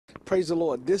Praise the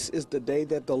Lord. This is the day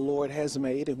that the Lord has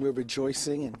made, and we're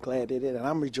rejoicing and glad in it. And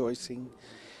I'm rejoicing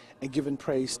and giving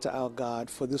praise to our God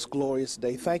for this glorious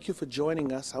day. Thank you for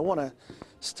joining us. I want to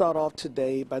start off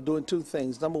today by doing two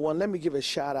things. Number one, let me give a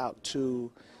shout out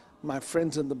to my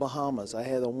friends in the Bahamas. I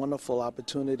had a wonderful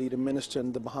opportunity to minister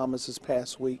in the Bahamas this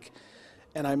past week,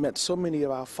 and I met so many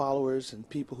of our followers and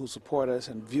people who support us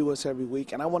and view us every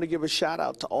week. And I want to give a shout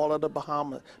out to all of the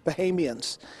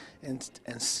Bahamians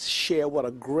and share what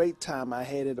a great time I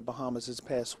had in the Bahamas this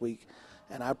past week.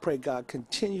 And I pray God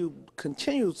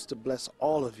continues to bless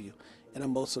all of you in a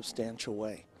most substantial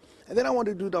way. And then I want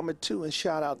to do number two and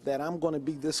shout out that I'm going to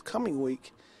be this coming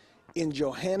week in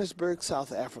Johannesburg,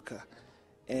 South Africa.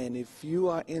 And if you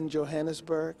are in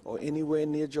Johannesburg or anywhere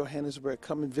near Johannesburg,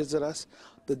 come and visit us.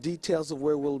 The details of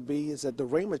where we'll be is at the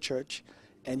Rhema Church,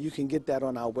 and you can get that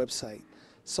on our website.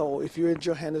 So if you're in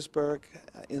Johannesburg,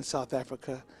 in South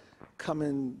Africa, come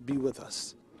and be with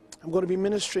us. I'm going to be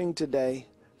ministering today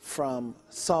from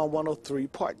Psalm 103,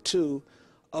 part 2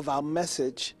 of our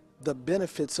message, The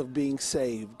Benefits of Being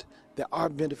Saved. There are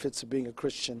benefits of being a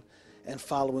Christian and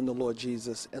following the Lord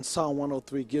Jesus. And Psalm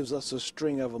 103 gives us a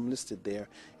string of them listed there.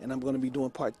 And I'm going to be doing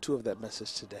part 2 of that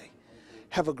message today.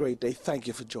 Have a great day. Thank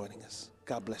you for joining us.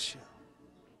 God bless you.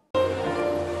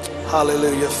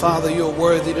 Hallelujah. Father, you're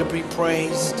worthy to be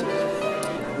praised,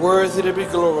 worthy to be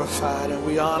glorified, and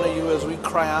we honor you as we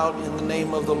cry out in the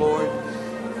name of the Lord.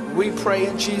 We pray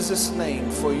in Jesus'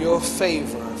 name for your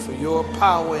favor, for your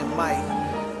power and might.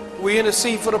 We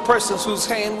intercede for the persons whose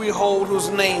hand we hold, whose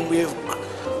name we have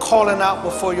calling out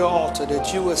before your altar,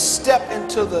 that you will step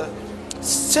into the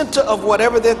center of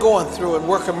whatever they're going through and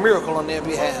work a miracle on their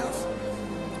behalf.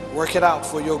 Work it out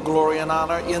for your glory and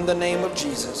honor in the name of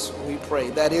Jesus, we pray.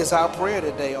 That is our prayer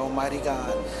today, Almighty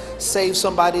God. Save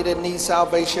somebody that needs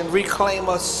salvation. Reclaim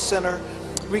a sinner.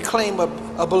 Reclaim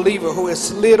a believer who has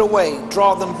slid away.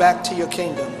 Draw them back to your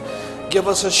kingdom. Give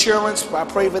us assurance. I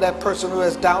pray for that person who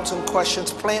has doubts and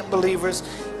questions. Plant believers.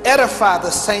 Edify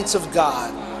the saints of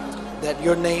God, that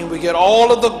your name will get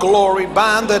all of the glory.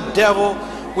 Bind the devil.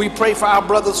 We pray for our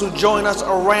brothers who join us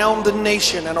around the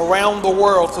nation and around the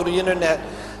world through the internet.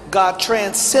 God,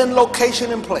 transcend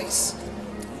location and place.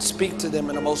 Speak to them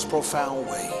in the most profound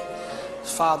way.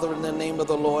 Father, in the name of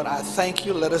the Lord, I thank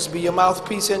you. Let us be your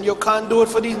mouthpiece and your conduit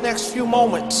for these next few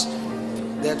moments,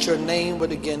 that your name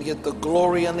would again get the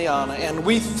glory and the honor. And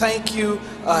we thank you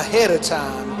ahead of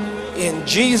time. In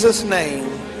Jesus' name,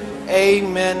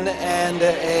 amen and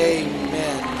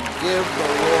amen. Give the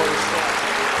Lord a shout.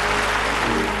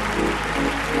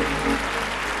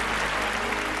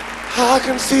 I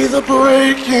can see the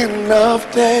breaking of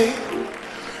day.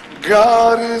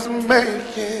 God is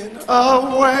making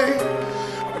a way.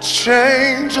 A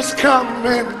change is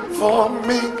coming for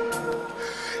me.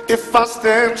 If I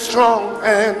stand strong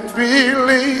and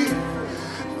believe,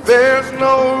 there's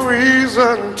no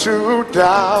reason to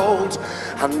doubt.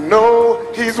 I know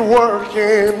he's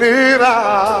working it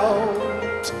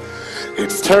out.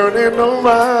 It's turning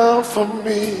around for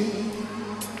me.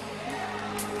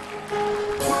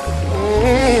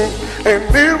 And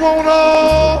it won't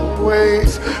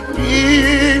always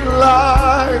be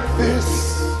like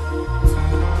this,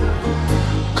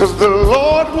 'cause the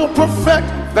Lord will perfect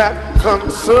that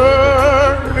concerning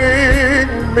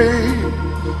me.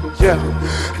 Yeah,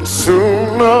 and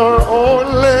sooner or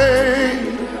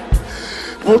later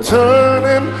will turn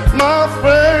in my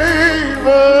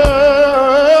favor.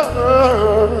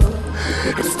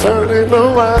 It's turning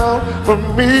around for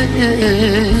me.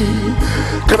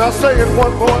 Can I say it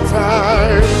one more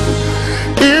time?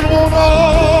 It won't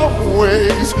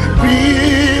always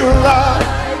be like,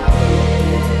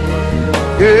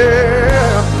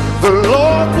 yeah, the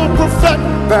Lord will perfect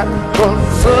that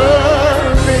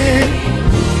concerning,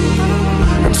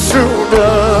 and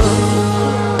sooner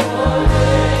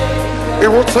it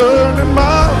will turn in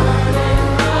my,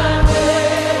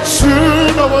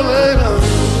 sooner or later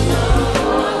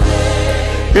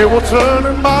it will turn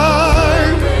in my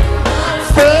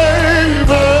favor.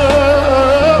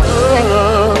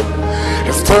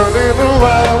 It's turning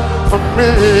around for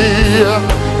me. Yeah.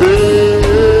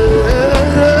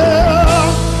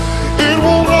 It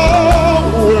won't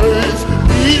always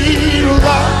be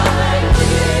like,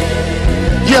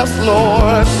 yes,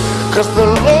 Lord, 'cause the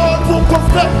Lord will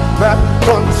perfect that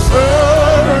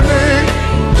concerning.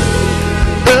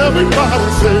 Everybody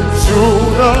say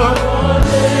sooner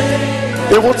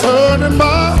it will turn in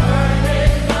my,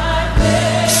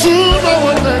 sooner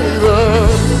or later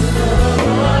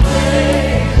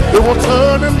it will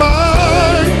turn in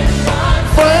my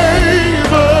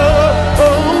favor.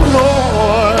 Oh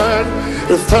Lord,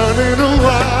 it's turning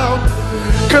around.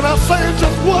 Can I say it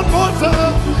just one more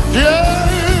Yeah,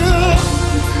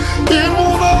 it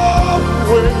won't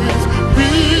always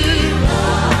be.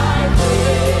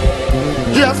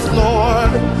 Yes,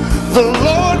 Lord, the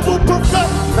Lord will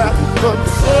perfect that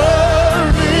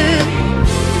concerning.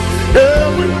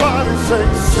 Everybody say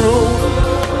soon.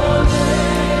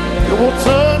 It will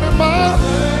turn in my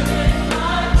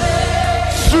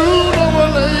sooner or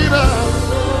later.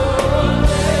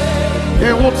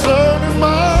 It will turn in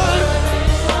my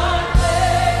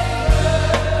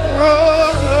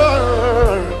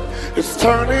it's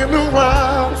turning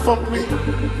around for me.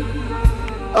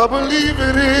 I believe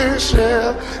it is,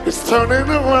 yeah. It's turning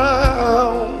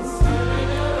around.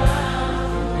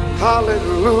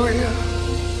 Hallelujah.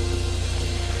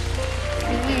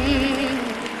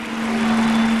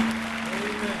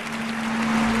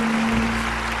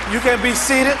 You can be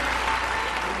seated.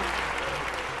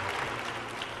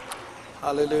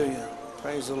 Hallelujah.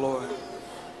 Praise the Lord.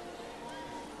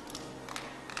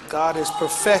 God is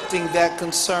perfecting that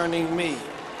concerning me.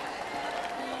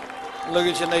 Look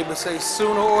at your neighbor and say,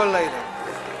 sooner or later.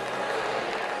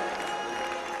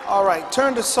 All right,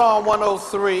 turn to Psalm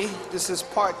 103. This is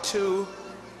part 2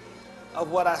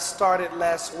 of what I started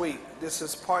last week. This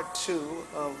is part 2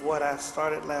 of what I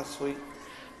started last week,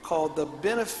 called The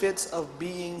Benefits of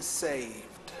Being Saved.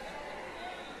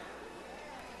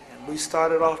 And we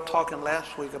started off talking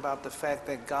last week about the fact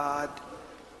that God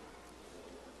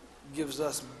gives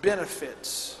us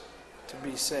benefits to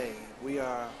be saved. We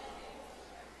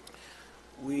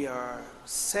are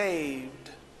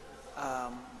saved,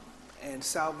 and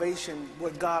salvation,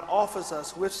 what God offers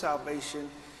us with salvation,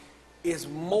 is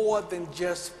more than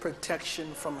just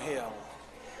protection from hell.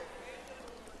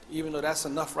 Even though that's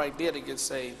enough right there to get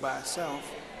saved by itself.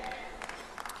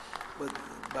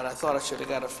 But I thought I should have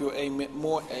got a few amen,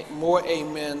 more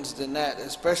amens than that,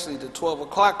 especially the 12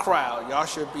 o'clock crowd. Y'all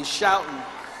should be shouting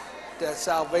that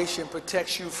salvation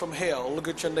protects you from hell. Look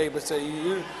at your neighbor and say,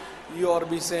 you ought to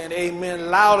be saying amen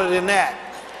louder than that.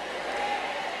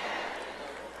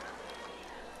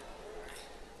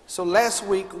 So last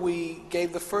week we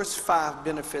gave the first 5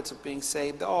 benefits of being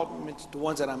saved. They're all the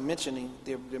ones that I'm mentioning.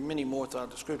 There are many more throughout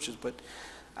the scriptures, but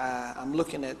I'm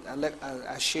looking at,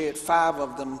 I shared 5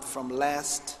 of them from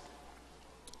last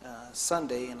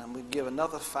Sunday, and I'm going to give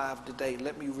another 5 today.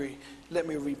 Let me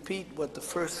repeat what the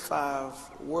first 5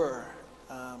 were.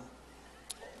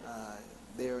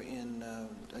 They're in,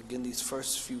 again, these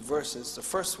first few verses. The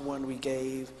first one we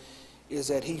gave is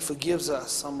that he forgives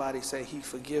us. Somebody say, he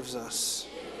forgives us.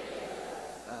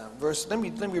 Let me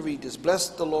read this. Bless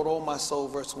the Lord, O my soul,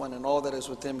 verse 1, and all that is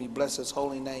within me. Bless his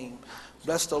holy name.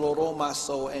 Bless the Lord, O my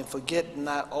soul, and forget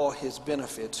not all his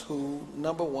benefits. Who,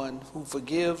 number 1, who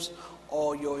forgives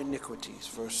all your iniquities,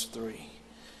 verse 3.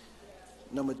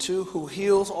 Number 2, who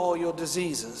heals all your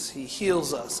diseases. He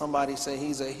heals us. Somebody say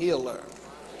he's a healer.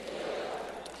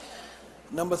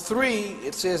 Number 3,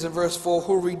 it says in verse 4,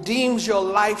 who redeems your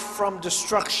life from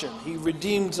destruction. He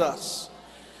redeems us.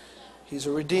 He's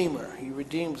a redeemer. He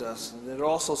redeems us. And it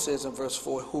also says in verse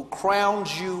 4, who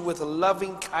crowns you with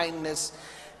loving kindness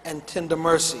and tender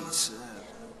mercies.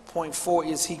 Point 4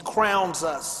 is he crowns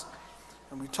us.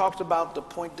 And we talked about the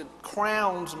point that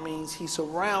crowns means he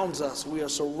surrounds us. We are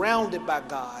surrounded by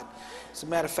God. As a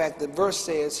matter of fact, the verse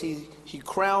says he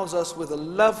crowns us with a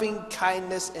loving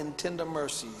kindness and tender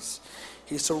mercies.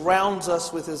 He surrounds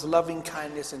us with his loving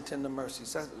kindness and tender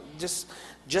mercies.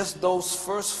 Just those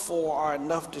first 4 are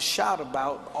enough to shout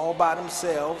about all by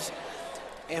themselves.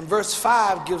 And verse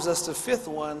 5 gives us the 5th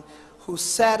one, who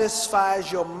satisfies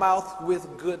your mouth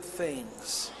with good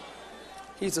things.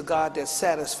 He's a God that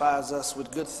satisfies us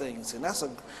with good things. And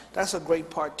that's a great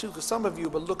part too, because some of you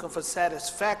have been looking for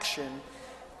satisfaction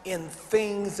in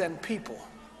things and people.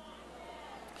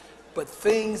 But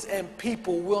things and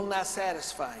people will not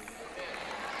satisfy you.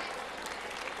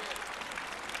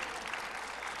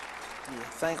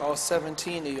 Thank all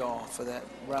 17 of y'all for that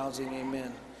rousing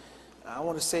amen. I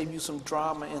want to save you some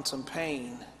drama and some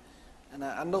pain. And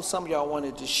I know some of y'all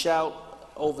wanted to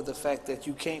shout over the fact that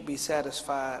you can't be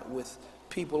satisfied with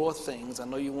people or things. I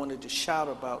know you wanted to shout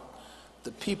about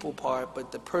the people part,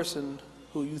 but the person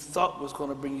who you thought was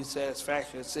going to bring you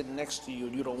satisfaction is sitting next to you,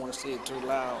 and you don't want to say it too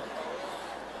loud.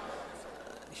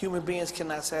 Human beings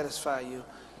cannot satisfy you.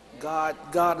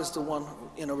 God is the one,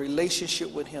 in a relationship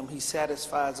with him, he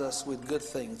satisfies us with good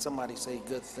things. Somebody say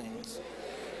good things.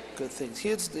 Good things.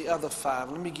 Here's the other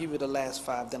 5. Let me give you the last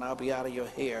 5, then I'll be out of your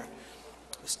hair.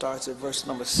 It starts at verse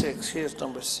number 6. Here's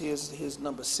number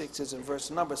 6 is in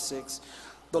verse number 6.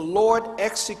 The Lord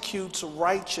executes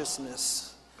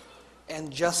righteousness and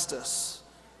justice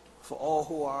for all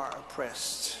who are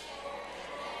oppressed.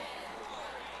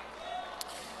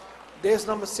 There's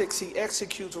number 6. He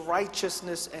executes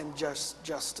righteousness and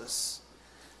justice.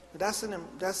 That's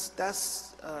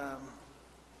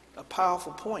a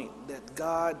powerful point, that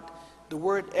God, the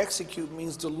word execute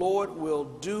means the Lord will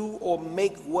do or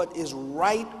make what is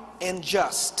right and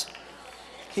just.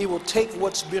 He will take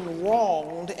what's been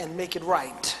wronged and make it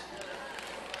right.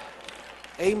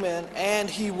 Amen. And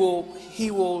he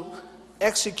will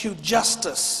execute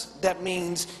justice. That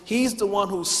means he's the one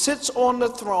who sits on the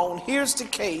throne, hears the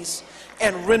case,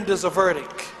 and renders a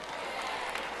verdict.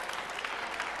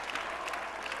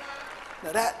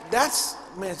 Now that's,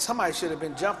 man, somebody should have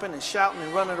been jumping and shouting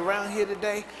and running around here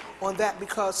today on that,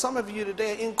 because some of you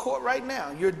today are in court right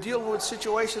now. You're dealing with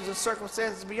situations and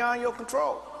circumstances beyond your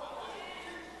control.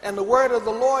 And the word of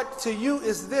the Lord to you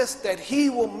is this, that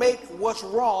he will make what's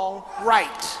wrong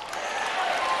right.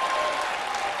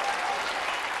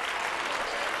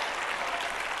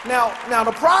 Now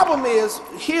the problem is,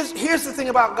 here's the thing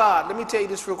about God. Let me tell you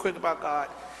this real quick about God.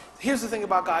 Here's the thing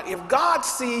about God. If God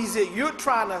sees that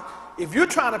if you're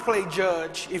trying to play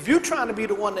judge, if you're trying to be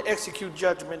the one to execute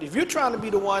judgment, if you're trying to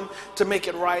be the one to make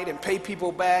it right and pay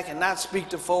people back and not speak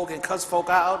to folk and cuss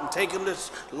folk out and take them to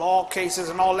law cases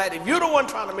and all that, if you're the one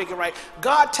trying to make it right,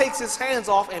 God takes his hands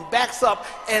off and backs up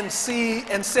and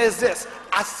says this,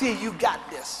 I see you got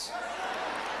this.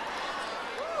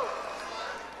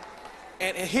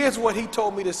 And here's what he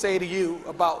told me to say to you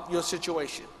about your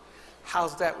situation.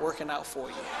 How's that working out for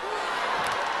you?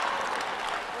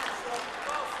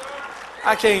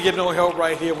 I can't get no help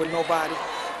right here with nobody.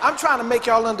 I'm trying to make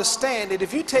y'all understand that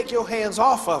if you take your hands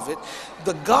off of it,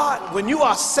 when you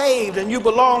are saved and you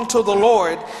belong to the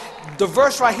Lord, the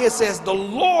verse right here says, the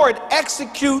Lord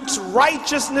executes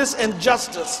righteousness and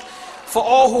justice for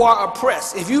all who are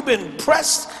oppressed. If you've been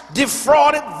pressed,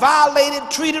 defrauded, violated,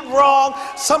 treated wrong,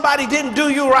 somebody didn't do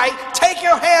you right, take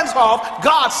your hands off.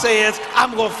 God says,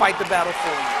 I'm going to fight the battle for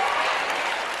you.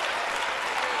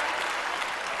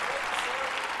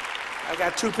 I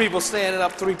got 2 people standing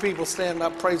up, 3 people standing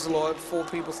up, praise the Lord, 4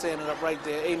 people standing up right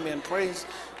there, amen, praise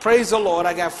the Lord.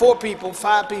 I got 4 people,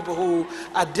 5 people who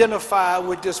identify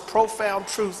with this profound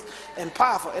truth and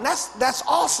powerful. And that's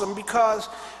awesome, because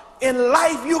in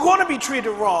life, you're going to be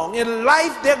treated wrong. In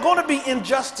life, there are going to be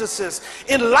injustices.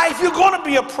 In life, you're going to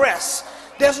be oppressed.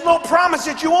 There's no promise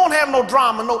that you won't have no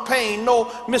drama, no pain,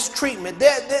 no mistreatment.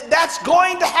 That's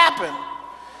going to happen.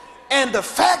 And the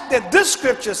fact that this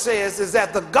scripture says is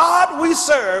that the God we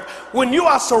serve, when you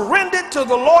are surrendered to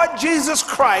the Lord Jesus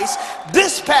Christ,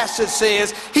 this passage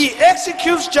says he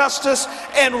executes justice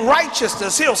and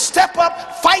righteousness. He'll step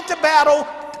up, fight the battle,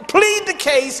 plead the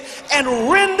case, and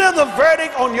render the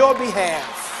verdict on your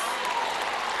behalf.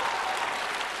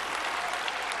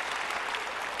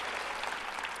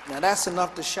 Now that's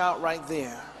enough to shout right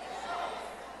there.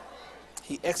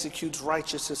 He executes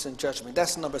righteousness and judgment.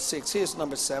 That's number 6. Here's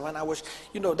number 7. I wish,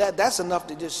 that's enough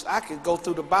to I could go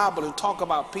through the Bible and talk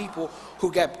about people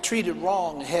who got treated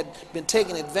wrong and had been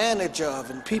taken advantage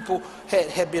of, and people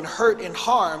had been hurt and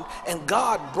harmed, and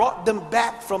God brought them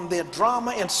back from their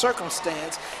drama and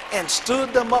circumstance and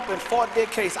stood them up and fought their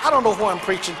case. I don't know who I'm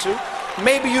preaching to.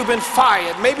 Maybe you've been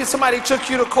fired. Maybe somebody took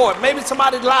you to court. Maybe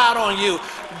somebody lied on you.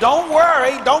 Don't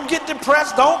worry. Don't get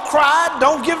depressed. Don't cry.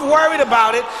 Don't get worried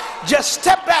about it. Just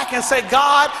step back and say,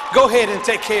 God, go ahead and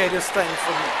take care of this thing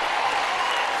for me.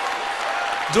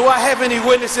 Do I have any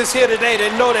witnesses here today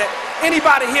that know that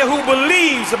anybody here who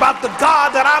believes about the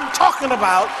God that I'm talking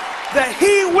about, that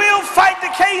he will fight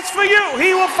the case for you?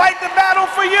 He will fight the battle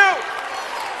for you.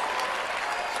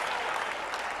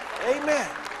 Amen.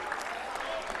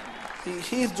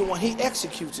 He's the one. He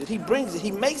executes it. He brings it.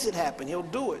 He makes it happen. He'll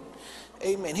do it.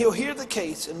 Amen. He'll hear the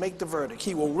case and make the verdict.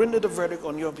 He will render the verdict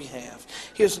on your behalf.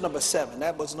 Here's number 7.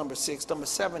 That was number 6. Number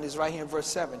 7 is right here in verse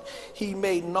 7. He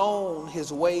made known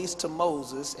his ways to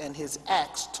Moses and his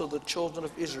acts to the children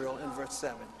of Israel in verse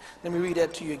 7. Let me read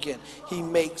that to you again. He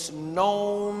makes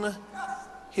known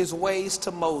his ways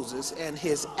to Moses and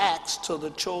his acts to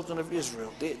the children of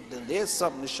Israel. There's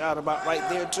something to shout about right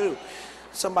there too.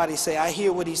 Somebody say, I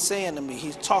hear what he's saying to me.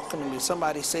 He's talking to me.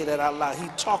 Somebody say that out loud.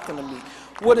 He's talking to me.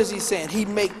 What is he saying?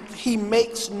 He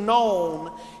makes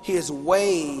known his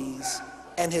ways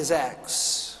and his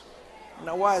acts.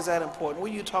 Now, why is that important?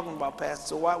 What are you talking about,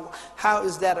 Pastor? How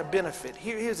is that a benefit?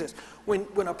 Here's this.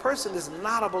 When a person is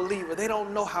not a believer, they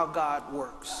don't know how God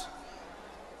works.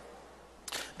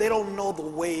 They don't know the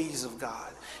ways of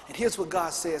God. And here's what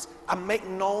God says. I make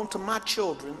known to my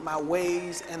children my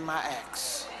ways and my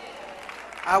acts.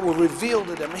 I will reveal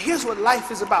to them. And here's what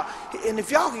life is about. And if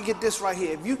y'all can get this right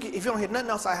here, if you don't hear nothing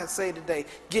else I have to say today,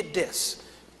 get this.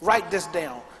 Write this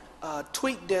down.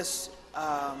 Tweet this.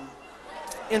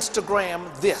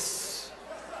 Instagram this.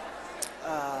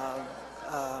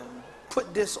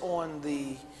 put this on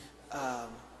the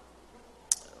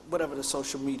whatever the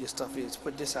social media stuff is,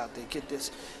 put this out there, get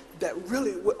this. That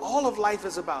really, what all of life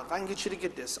is about, if I can get you to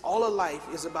get this, all of life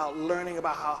is about learning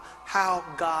about how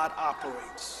God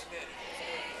operates.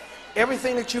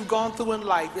 Everything that you've gone through in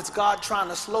life, it's God trying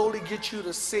to slowly get you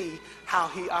to see how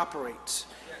he operates,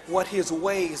 what his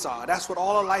ways are. That's what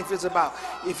all of life is about.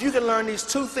 If you can learn these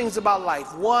two things about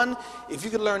life, one, if you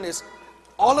can learn this,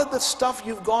 all of the stuff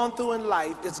you've gone through in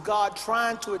life, it's God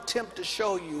trying to attempt to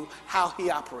show you how he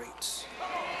operates.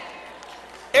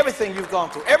 Everything you've gone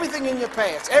through, everything in your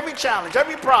past, every challenge,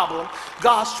 every problem,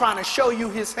 God's trying to show you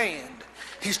his hand.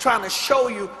 He's trying to show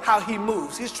you how he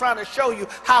moves. He's trying to show you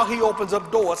how he opens up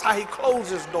doors, how he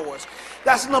closes doors.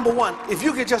 That's number one. If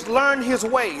you could just learn his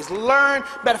ways, matter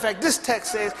of fact, this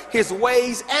text says his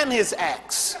ways and his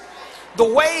acts. The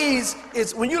ways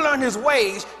is, when you learn his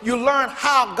ways, you learn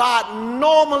how God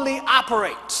normally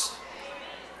operates,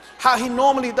 how he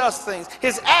normally does things.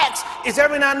 His acts is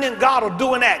every now and then God will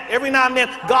do an act. Every now and then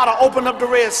God will open up the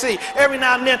Red Sea. Every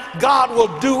now and then God will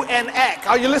do an act.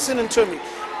 Are you listening to me?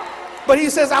 But he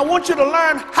says, I want you to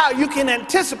learn how you can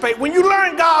anticipate. When you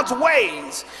learn God's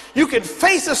ways, you can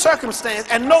face a circumstance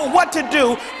and know what to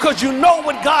do because you know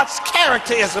what God's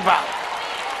character is about.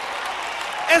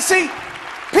 And see,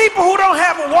 people who don't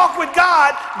have a walk with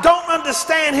God don't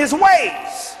understand his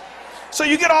ways. So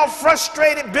you get all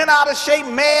frustrated, bent out of shape,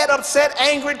 mad, upset,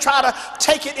 angry, try to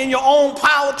take it in your own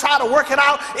power, try to work it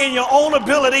out in your own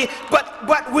ability.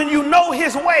 But when you know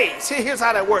his ways, here's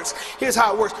how that works. Here's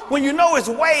how it works. When you know his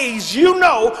ways, you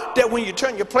know that when you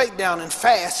turn your plate down and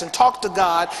fast and talk to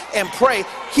God and pray,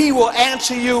 he will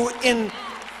answer you in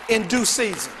due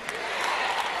season.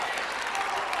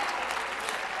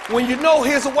 When you know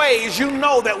his ways, you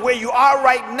know that where you are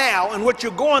right now and what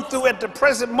you're going through at the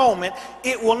present moment,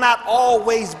 it will not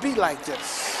always be like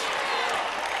this.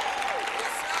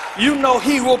 You know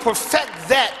he will perfect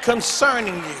that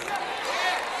concerning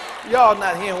you. Y'all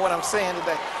not hearing what I'm saying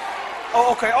today.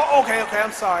 Oh, okay,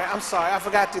 I'm sorry. I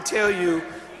forgot to tell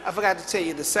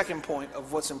you the second point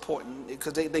of what's important,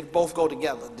 because they both go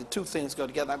together. The two things go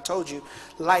together. I told you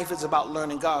life is about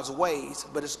learning God's ways,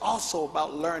 but it's also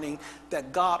about learning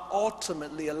that God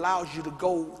ultimately allows you to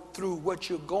go through what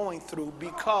you're going through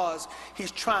because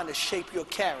he's trying to shape your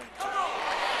character.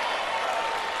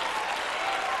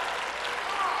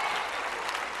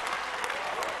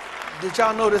 Did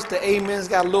y'all notice the amens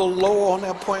got a little lower on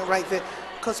that point right there?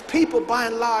 Because people by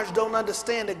and large don't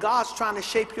understand that God's trying to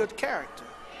shape your character.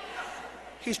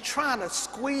 He's trying to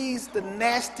squeeze the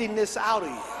nastiness out of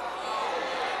you.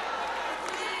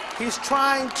 He's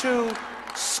trying to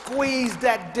squeeze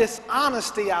that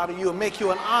dishonesty out of you and make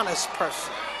you an honest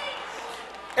person.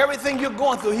 Everything you're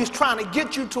going through, he's trying to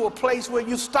get you to a place where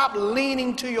you stop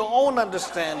leaning to your own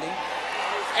understanding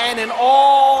and in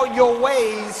all your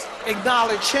ways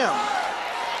acknowledge him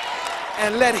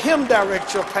and let him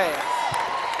direct your path.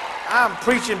 I'm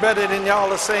preaching better than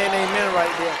y'all are saying amen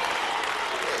right there.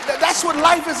 That's what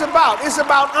life is about. It's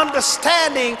about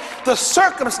understanding the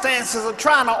circumstances of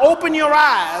trying to open your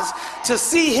eyes to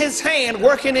see his hand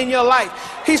working in your life.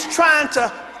 He's trying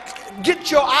to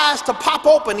get your eyes to pop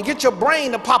open, and get your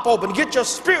brain to pop open, get your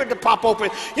spirit to pop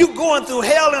open. You're going through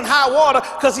hell and high water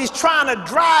because he's trying to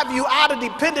drive you out of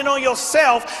depending on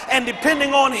yourself and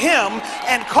depending on him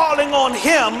and calling on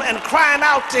him and crying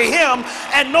out to him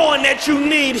and knowing that you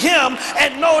need him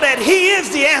and know that he is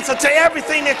the answer to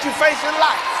everything that you face in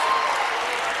life.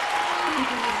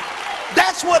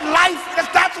 That's what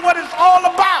that's what it's all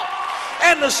about.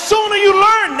 And the sooner you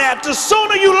learn that, the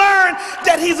sooner you learn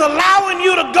that he's allowing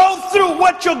you to go through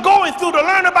what you're going through to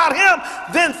learn about him,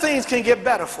 then things can get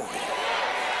better for you.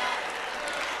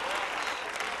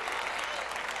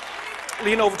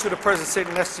 Lean over to the person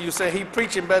sitting next to you, say, he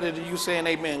preaching better than you saying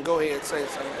amen. Go ahead, say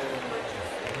something.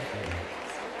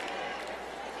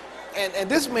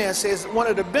 And this man says one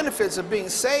of the benefits of being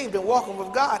saved and walking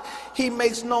with God, he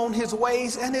makes known his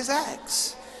ways and his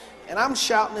acts. And I'm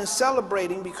shouting and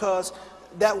celebrating because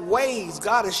that ways,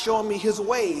 God is showing me his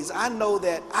ways. I know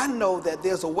that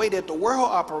there's a way that the world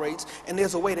operates and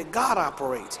there's a way that God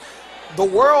operates. The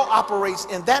world operates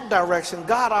in that direction.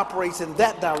 God operates in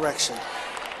that direction.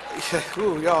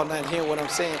 Ooh, y'all not hearing what I'm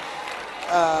saying.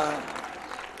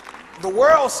 The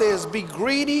world says be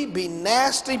greedy, be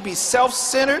nasty, be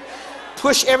self-centered,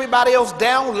 push everybody else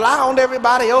down, lie on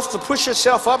everybody else to push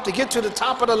yourself up to get to the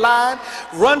top of the line,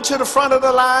 run to the front of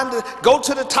the line, to go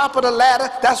to the top of the ladder.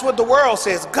 That's what the world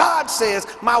says. God says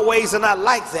my ways are not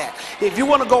like that. If you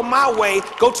want to go my way,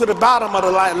 go to the bottom of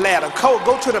the ladder.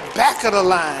 Go to the back of the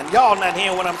line. Y'all not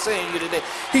hearing what I'm saying to you today.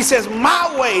 He says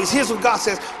my ways. Here's what God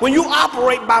says. When you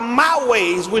operate by my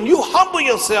ways, when you humble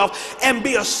yourself and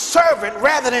be a servant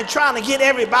rather than trying to get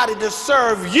everybody to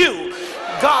serve you,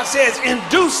 God says, in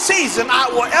due season, I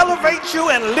will elevate you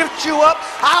and lift you up.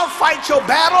 I'll fight your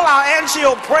battle. I'll answer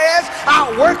your prayers.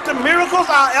 I'll work the miracles.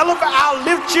 I'll elevate. I'll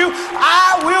lift you.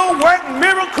 I will work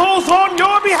miracles on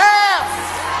your behalf.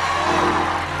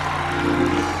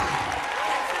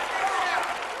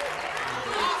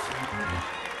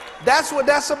 That's what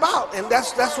that's about. And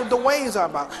that's what the ways are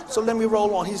about. So let me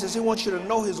roll on. He says he wants you to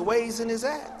know his ways and his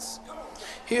acts.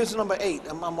 Here's number 8.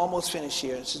 I'm almost finished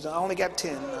here. I only got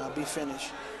 10. I'll be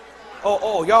finished.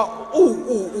 Oh, y'all.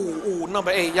 Ooh.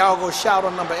 Number 8. Y'all go shout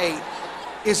on number 8.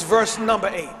 It's verse number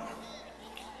 8.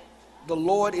 The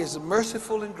Lord is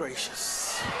merciful and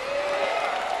gracious.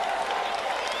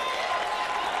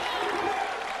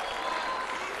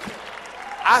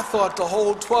 I thought the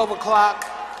whole 12 o'clock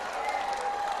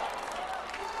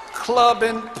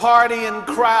clubbing, partying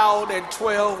crowd at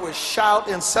 12 would shout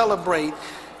and celebrate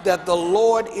that the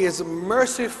Lord is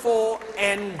merciful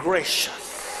and gracious.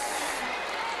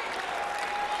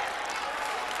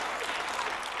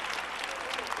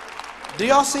 Do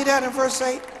y'all see that in verse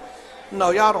 8? No,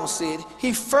 y'all don't see it.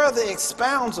 He further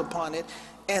expounds upon it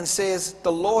and says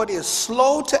the Lord is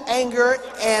slow to anger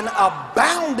and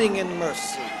abounding in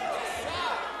mercy.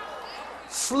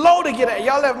 Slow to get angry.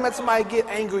 Y'all ever met somebody get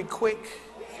angry quick?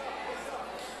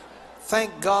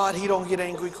 Thank God he don't get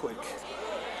angry quick.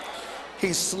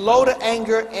 He's slow to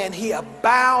anger and he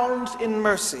abounds in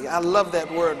mercy. I love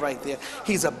that word right there.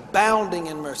 He's abounding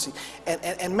in mercy.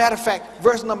 And matter of fact,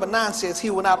 verse number 9 says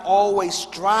he will not always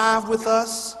strive with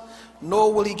us,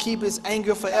 nor will he keep his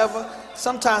anger forever.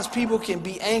 Sometimes people can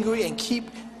be angry and keep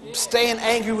staying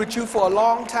angry with you for a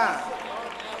long time.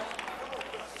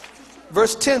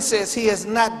 Verse 10 says he has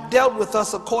not dealt with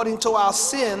us according to our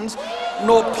sins,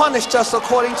 nor punished us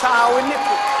according to our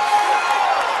iniquities.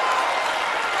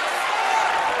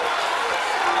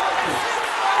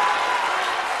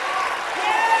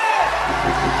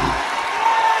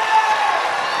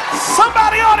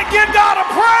 Somebody ought to give God a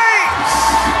praise.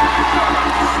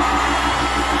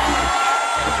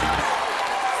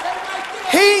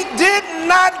 He did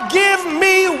not give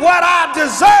me what I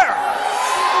deserve.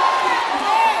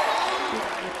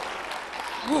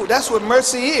 Ooh, that's what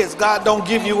mercy is. God don't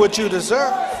give you what you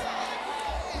deserve.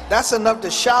 That's enough to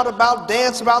shout about,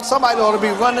 dance about. Somebody ought to be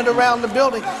running around the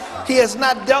building. He has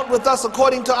not dealt with us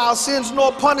according to our sins,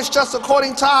 nor punished us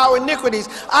according to our iniquities.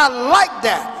 I like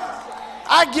that.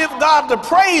 I give God the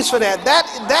praise for that.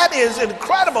 That is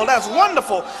incredible. That's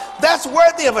wonderful. That's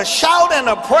worthy of a shout and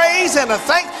a praise and a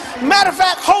thank. Matter of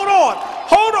fact, hold on.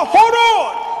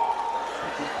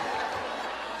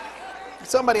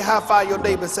 Somebody high five your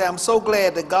neighbor and say, I'm so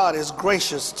glad that God is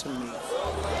gracious to me.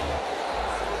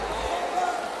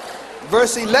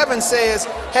 Verse 11 says,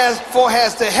 for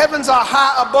as the heavens are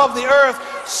high above the earth,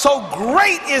 so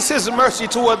great is his mercy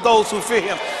toward those who fear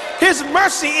him. His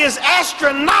mercy is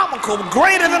astronomical,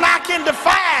 greater than I can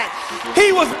define. He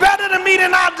was better to me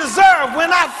than I deserve. When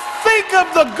I think of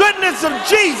the goodness of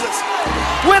Jesus,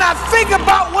 when I think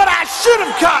about what I should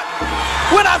have gotten,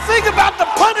 when I think about the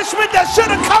punishment that should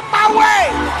have come my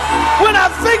way, when I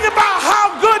think about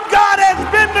how good God has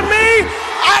been to me,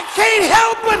 I can't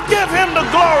help but give him the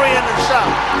glory and the shout.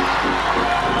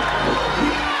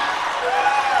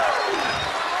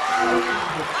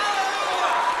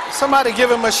 Somebody give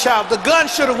him a shout. The gun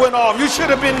should have went off. You should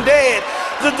have been dead.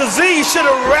 The disease should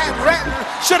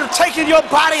have taken your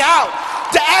body out.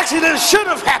 The accident should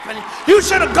have happened. You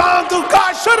should have gone through.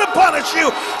 God should have punished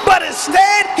you. But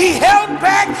instead, he held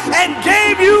back and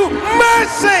gave you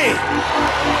mercy.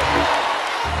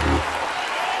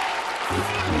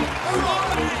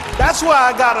 That's why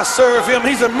I gotta serve him.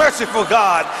 He's a merciful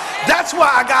God. That's why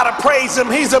I gotta praise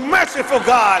him. He's a merciful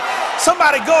God.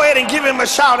 Somebody go ahead and give him a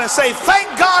shout and say, thank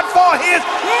God for his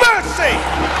mercy.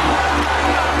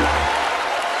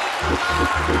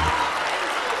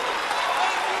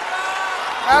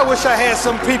 I wish I had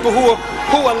some people who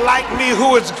are like me,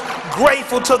 who is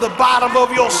grateful to the bottom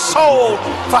of your soul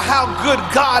for how good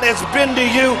God has been to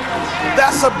you.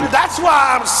 That's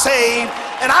why I'm saved.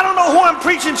 And I don't know who I'm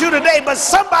preaching to today, but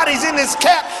somebody's in this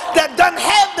camp that doesn't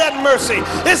have that mercy.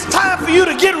 It's time for you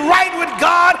to get right with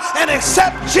God and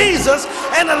accept Jesus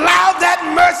and allow that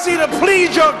mercy to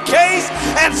plead your case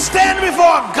and stand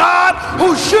before God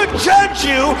who should judge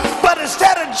you, but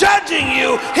instead of judging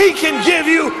you, he can give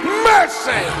you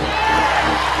mercy.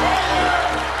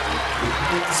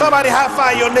 Somebody high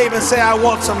five your neighbor and say, I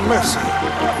want some mercy.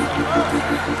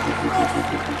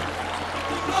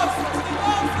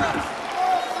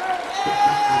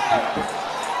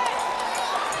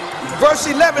 Verse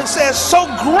 11 says, so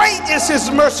great is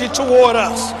his mercy toward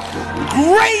us.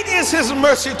 Great is his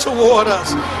mercy toward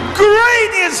us.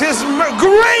 Great is his mercy.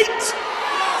 Great,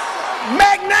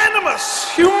 magnanimous,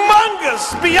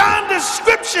 humongous, beyond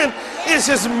description is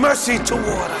his mercy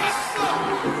toward us.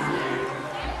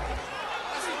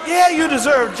 Yeah, you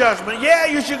deserve judgment. Yeah,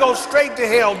 you should go straight to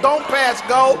hell. Don't pass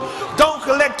go. Don't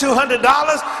collect $200.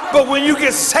 But when you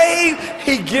get saved,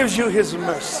 he gives you his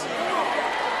mercy.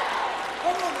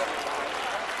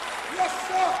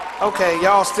 Okay,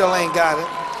 y'all still ain't got it.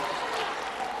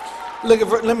 Look at,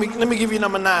 let me give you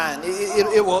number 9.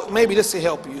 It will, maybe this will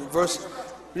help you.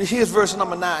 Here's verse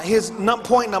number 9. Here's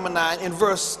point number 9 in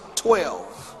verse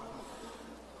 12.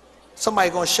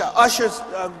 Somebody gonna shout. Ushers,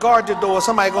 guard your door.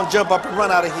 Somebody gonna jump up and run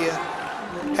out of here.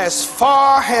 As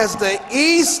far as the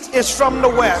east is from the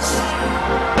west,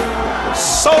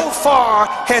 so far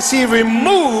has he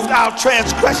removed our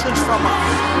transgressions from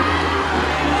us.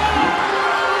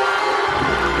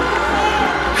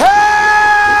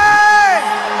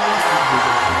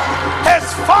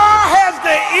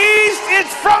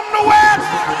 It's from the west.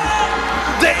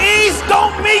 The east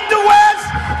don't meet the west.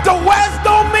 The west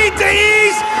don't meet the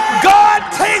east. God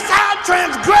takes our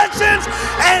transgressions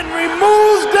and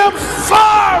removes them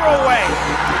far away.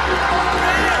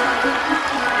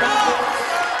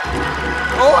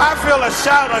 Oh, I feel a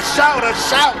shout, a shout, a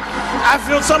shout. I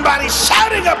feel somebody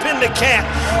shouting up in the camp.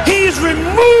 He's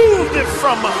removed it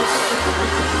from us.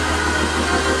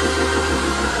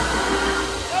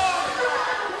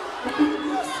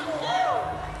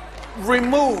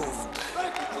 Removed,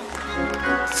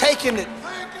 taking it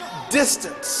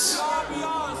distance,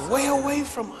 way away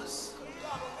from us.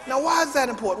 Now, why is that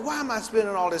important? Why am I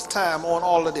spending all this time on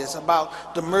all of this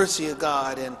about the mercy of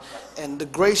God and the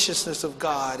graciousness of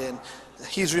God, and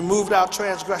he's removed our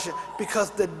transgression? Because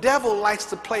the devil likes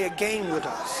to play a game with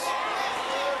us,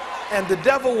 and the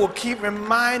devil will keep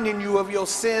reminding you of your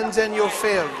sins and your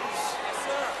failures,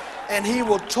 and he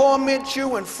will torment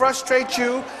you and frustrate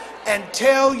you and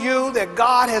tell you that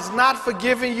God has not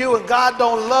forgiven you and God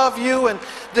don't love you, and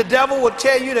the devil will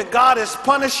tell you that God is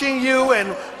punishing you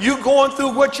and you going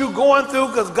through what you're going through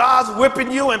because God's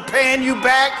whipping you and paying you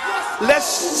back. Let's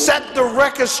set the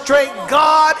record straight.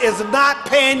 God is not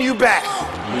paying you back.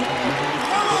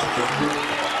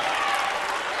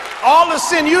 All the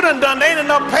sin you done, there ain't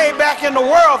enough payback in the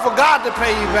world for God to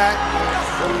pay you back,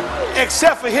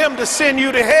 except for him to send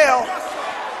you to hell.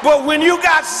 But when you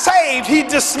got saved, he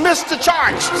dismissed the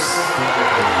charges.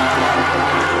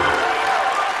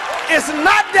 It's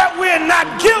not that we're not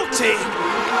guilty.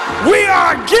 We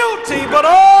are guilty, but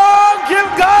oh, give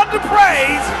God the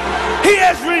praise. He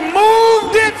has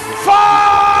removed it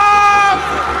far.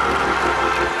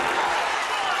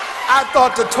 I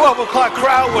thought the 12 o'clock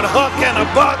crowd would huck and a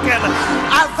buck, and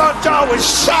I thought y'all would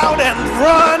shout and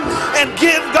run and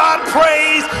give God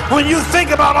praise when you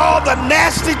think about all the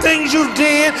nasty things you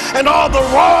did and all the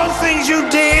wrong things you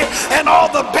did and all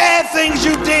the bad things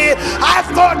you did. I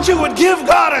thought you would give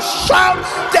God a shout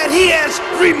that he has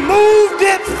removed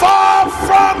it far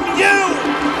from you.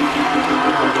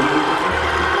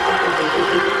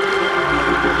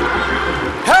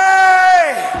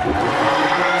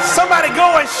 Somebody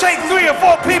go and shake 3 or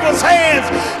 4 people's hands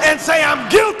and say, I'm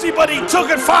guilty, but he took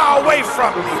it far away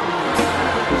from me.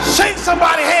 Shake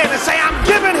somebody's hand and say, I'm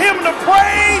giving him the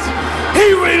praise.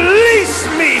 He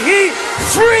released me. He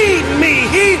freed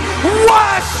me. He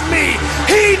washed me.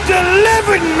 He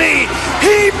delivered me.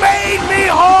 He made me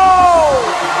whole.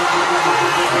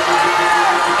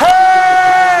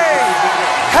 Hey!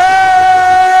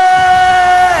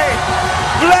 Hey!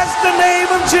 Bless the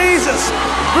name of Jesus.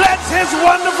 Bless his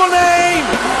wonderful name.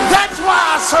 That's why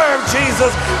I serve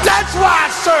Jesus. That's why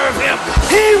I serve him.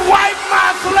 He wiped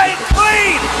my slate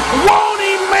clean. Won't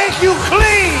he make you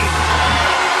clean?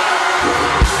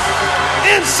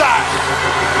 Inside.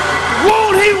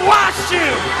 Won't he wash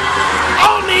you?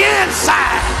 On the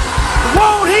inside.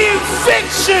 Won't he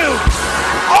fix you?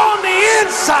 On the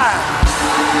inside.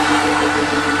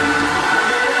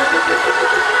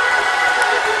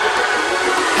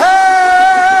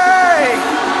 Hey!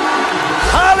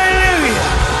 Hallelujah.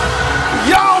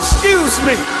 Y'all excuse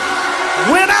me.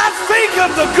 When I think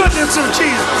of the goodness of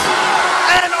Jesus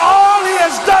and all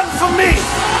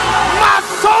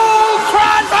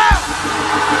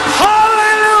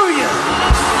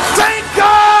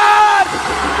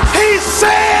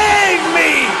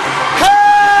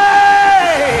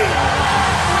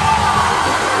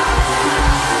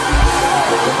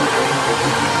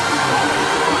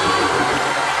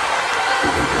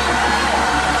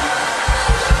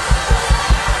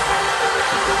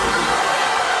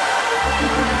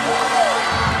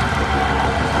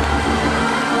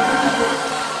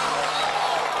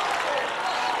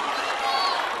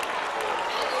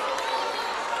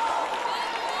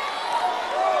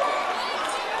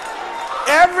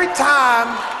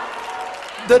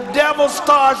time the devil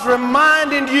starts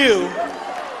reminding you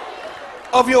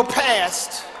of your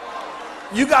past,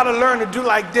 you got to learn to do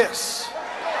like this.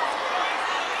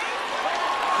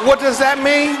 What does that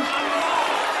mean?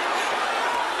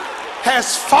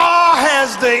 As far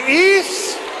as the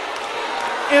east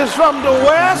is from the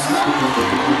west,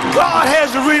 God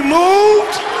has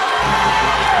removed.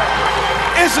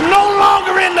 It's no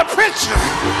longer in the picture.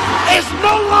 It's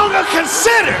no longer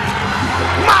considered.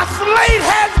 My slate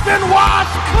has been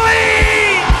washed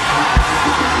clean.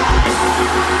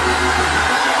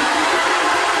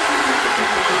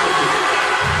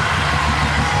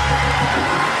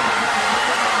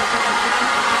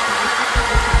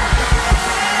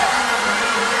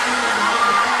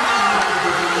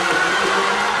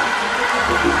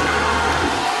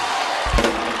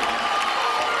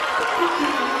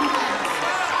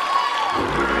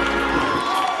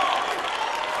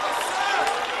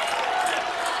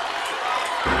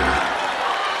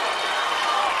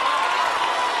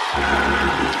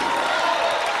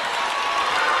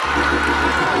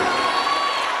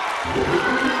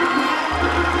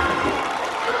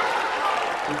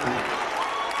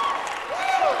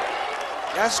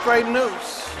 That's great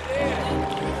news.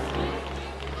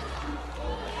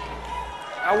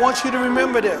 I want you to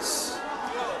remember this.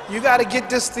 You got to get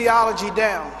this theology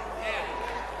down.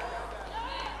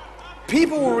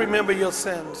 People will remember your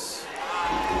sins.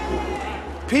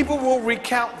 People will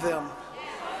recount them.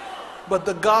 But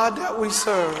the God that we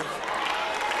serve.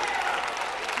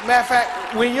 Matter of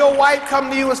fact, when your wife come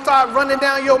to you and start running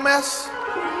down your mess,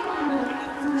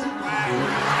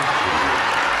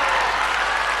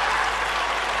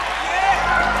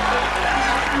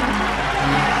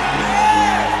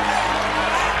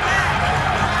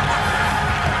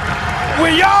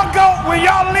 when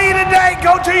y'all leave today,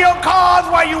 go to your cars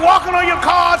while you're walking on your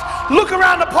cars, look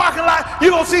around the parking lot,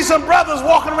 you're going to see some brothers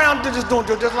walking around just doing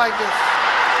just like this.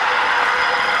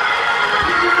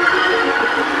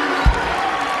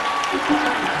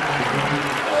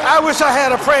 I wish I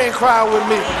had a praying crowd with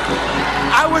me.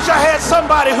 I wish I had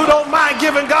somebody who don't mind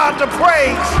giving God the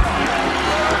praise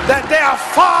that they are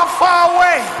far, far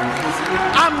away.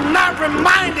 I'm not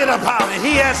reminded about it.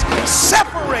 He has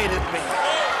separated me.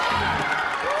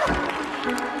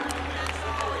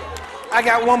 I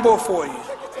got one more for you.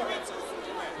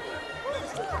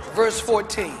 Verse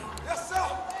 14.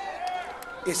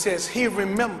 It says, he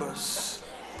remembers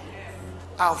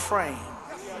our frame,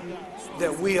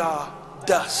 that we are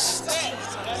dust.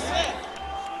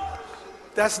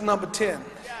 That's number 10.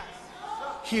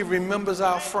 He remembers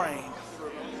our frame.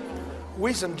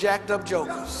 We some jacked up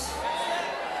jokers.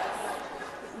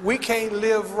 We can't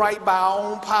live right by our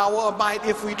own power or might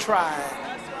if we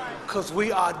tried, because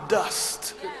we are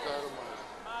dust.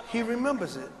 He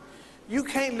remembers it. You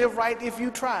can't live right if you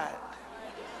tried.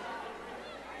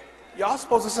 Y'all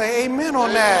supposed to say amen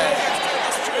on that.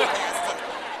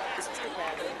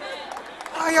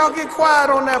 Why y'all get quiet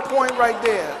on that point right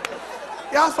there?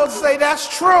 Y'all supposed to say that's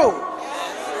true.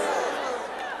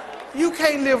 You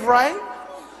can't live right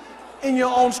in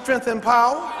your own strength and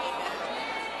power.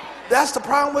 That's the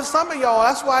problem with some of y'all.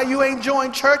 That's why you ain't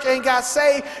joined church, ain't got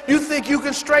saved. You think you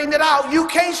can straighten it out. You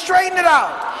can't straighten it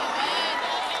out.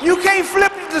 You can't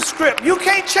flip the script. You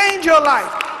can't change your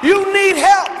life. You need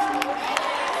help.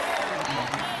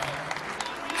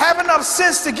 Have enough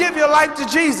sense to give your life to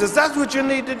Jesus. That's what you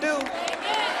need to do.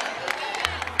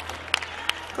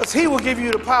 Because he will give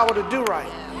you the power to do right.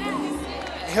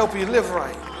 And help you live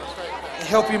right. And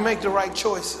help you make the right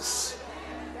choices.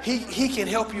 He can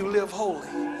help you live holy.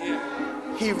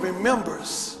 He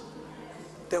remembers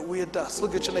that we are dust.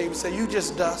 Look at your neighbor and say, you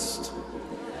just dust.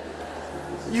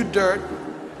 You dirt.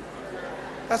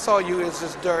 That's all you is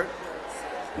just dirt.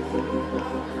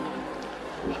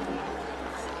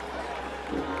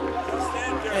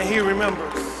 And he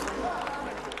remembers.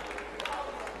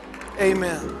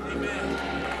 Amen.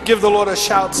 Amen. Give the Lord a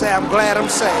shout. Say, I'm glad I'm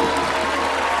saved.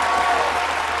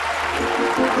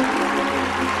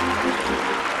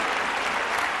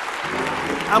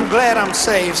 I'm glad I'm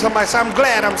saved. Somebody say, I'm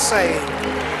glad I'm saved.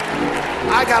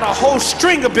 I got a whole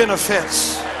string of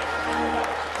benefits.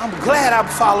 I'm glad I'm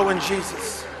following Jesus.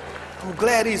 I'm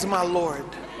glad he's my Lord.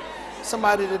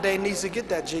 Somebody today needs to get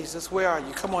that Jesus. Where are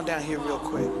you? Come on down here real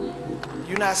quick.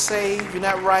 You're not saved. You're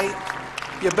not right.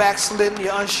 You're backslidden.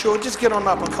 You're unsure. Just get on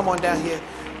up and come on down here.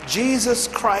 Jesus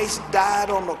Christ died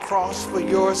on the cross for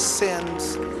your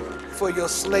sins, for your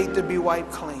slate to be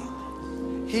wiped clean.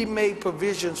 He made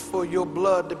provisions for your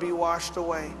blood to be washed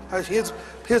away.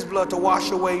 His blood to wash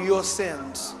away your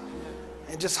sins.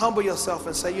 And just humble yourself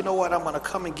and say, you know what, I'm going to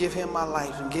come and give him my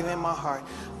life and give him my heart.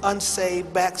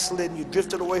 Unsaved, backslidden, you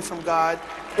drifted away from God,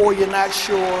 or you're not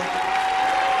sure.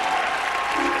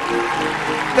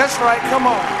 That's right, come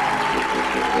on.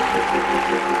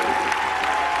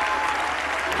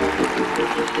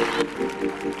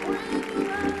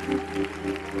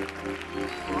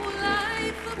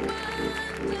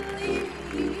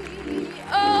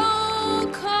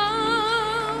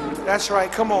 That's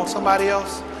right, come on, somebody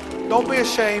else. Don't be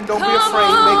ashamed, don't be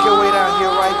afraid. Make your way down here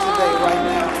right today, right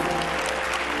now.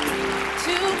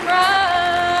 To Christ.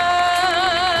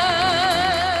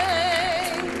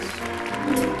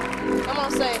 Come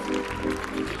on, say it.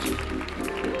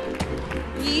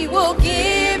 He will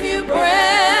give you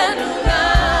brand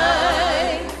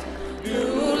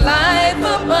new life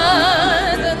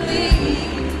abundantly.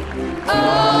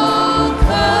 Oh,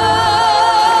 come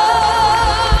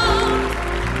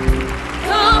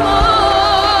on.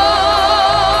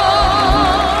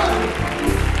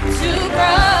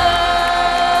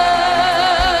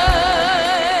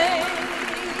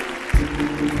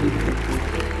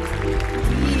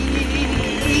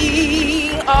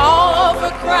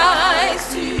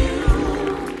 Christ to you,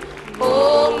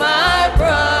 oh my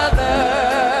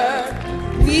brother,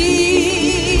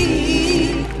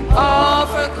 we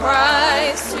offer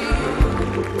Christ to you,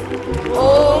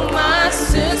 oh my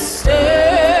sister,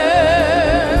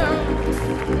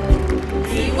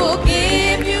 he will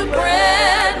give you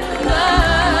brand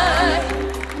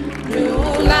new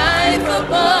life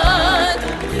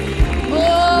abundantly.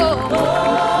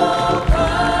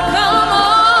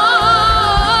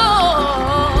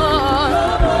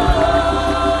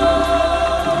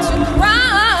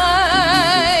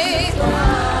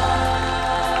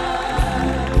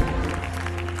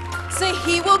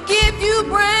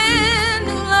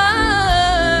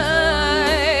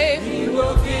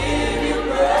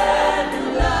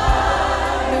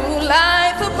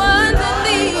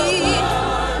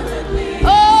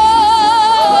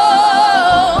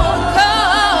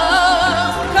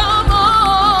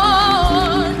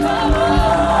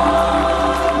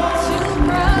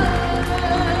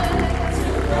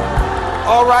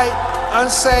 All right,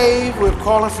 unsaved, we're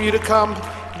calling for you to come.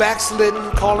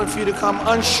 Backslidden, calling for you to come.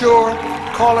 Unsure,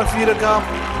 calling for you to come.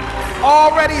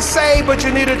 Already saved, but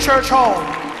you need a church home.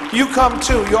 You come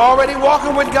too. You're already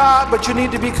walking with God, but you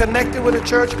need to be connected with a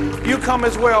church. You come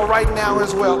as well, right now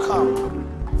as well. Come.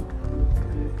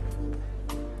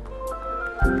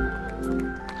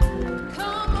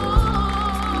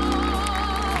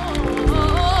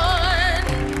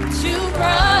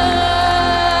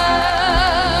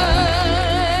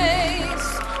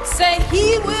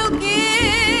 He will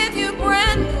give you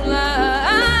brand new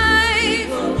life. He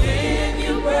will give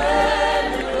you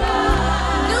brand new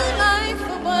life. New life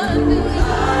abundantly.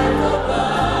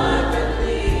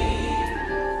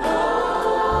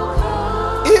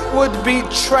 It would be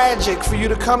tragic for you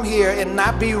to come here and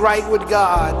not be right with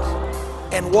God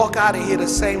and walk out of here the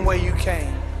same way you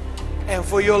came. And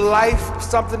for your life,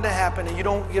 something to happen and you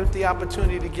don't get the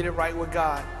opportunity to get it right with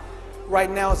God. Right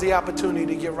now is the opportunity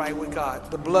to get right with God.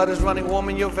 The blood is running warm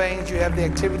in your veins. You have the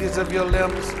activities of your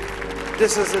limbs.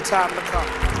 This is the time to come.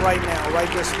 Right now, right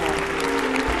this moment.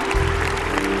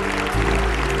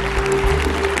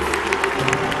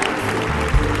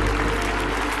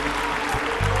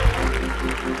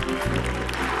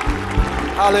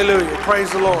 Hallelujah. Praise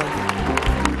the Lord.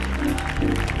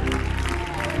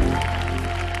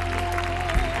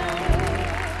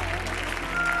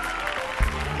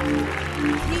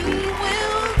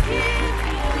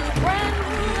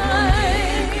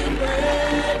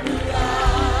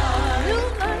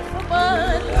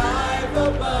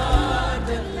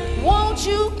 Won't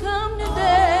you come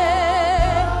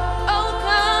today? Oh,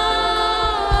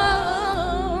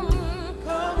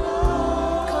 come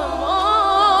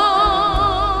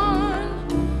on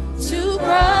to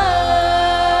Christ.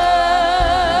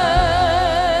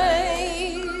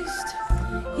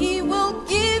 He will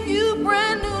give you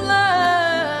brand new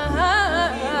life,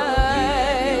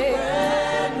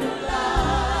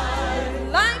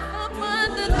 life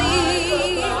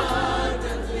abundantly.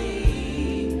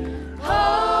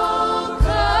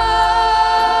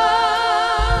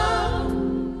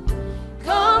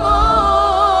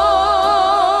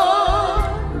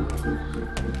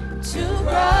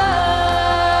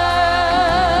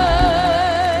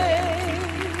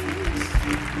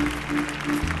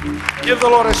 Give the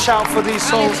Lord a shout for these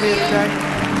souls here today.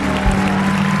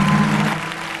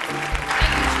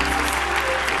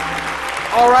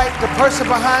 All right, the person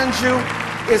behind you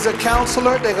is a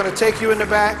counselor. They're going to take you in the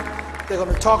back. They're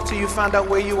going to talk to you, find out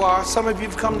where you are. Some of you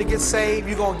have come to get saved.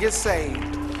 You're going to get saved.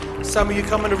 Some of you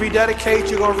coming to rededicate,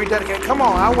 you're going to rededicate. Come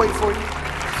on, I'll wait for you.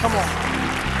 Come on.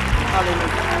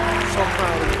 Hallelujah. So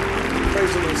proud of you.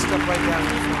 Praise the Lord. Step right down.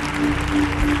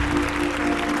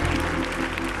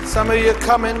 Some of you are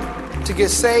coming to get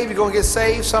saved. You're going to get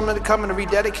saved. Some of you are coming to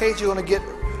rededicate. You're going to get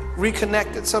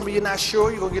reconnected. Some of you are not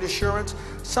sure. You're going to get assurance.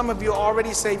 Some of you are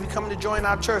already saved. You're coming to join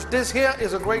our church. This here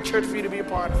is a great church for you to be a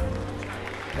part of.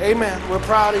 Amen. We're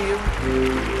proud of you.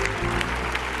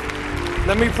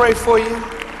 Let me pray for you.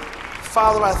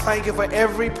 Father, I thank you for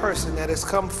every person that has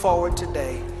come forward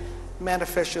today.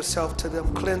 Manifest yourself to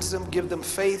them, cleanse them, give them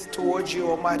faith towards you,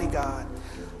 Almighty God.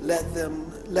 Let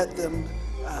them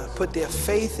put their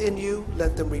faith in you.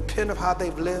 Let them repent of how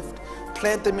they've lived.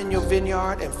 Plant them in your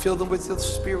vineyard and fill them with your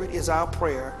Spirit is our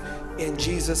prayer. In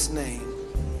Jesus' name,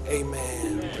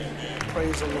 amen.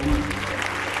 Praise the Lord.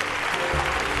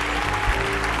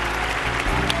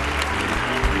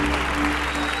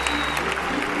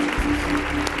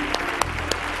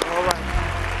 All right.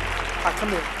 Come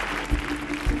here.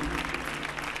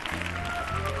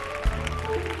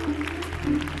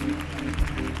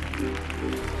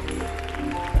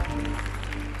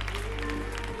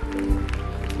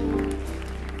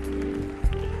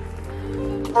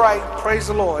 All right, praise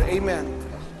the Lord, amen.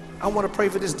 I want to pray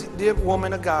for this dear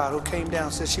woman of God who came down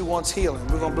and said she wants healing.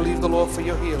 We're going to believe the Lord for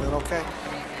your healing, okay?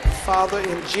 Father,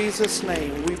 in Jesus'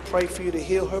 name, we pray for you to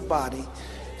heal her body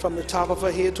from the top of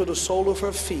her head to the sole of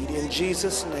her feet. In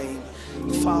Jesus' name,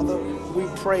 Father, we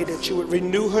pray that you would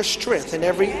renew her strength in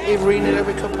every arena, in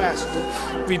every capacity.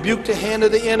 Rebuke the hand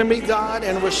of the enemy, God,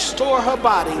 and restore her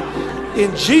body.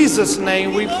 In Jesus'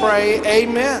 name we pray,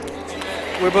 amen.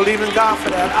 We believe in God for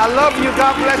that. I love you.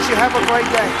 God bless you. Have a great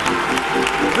day.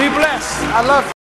 Be blessed. I love you.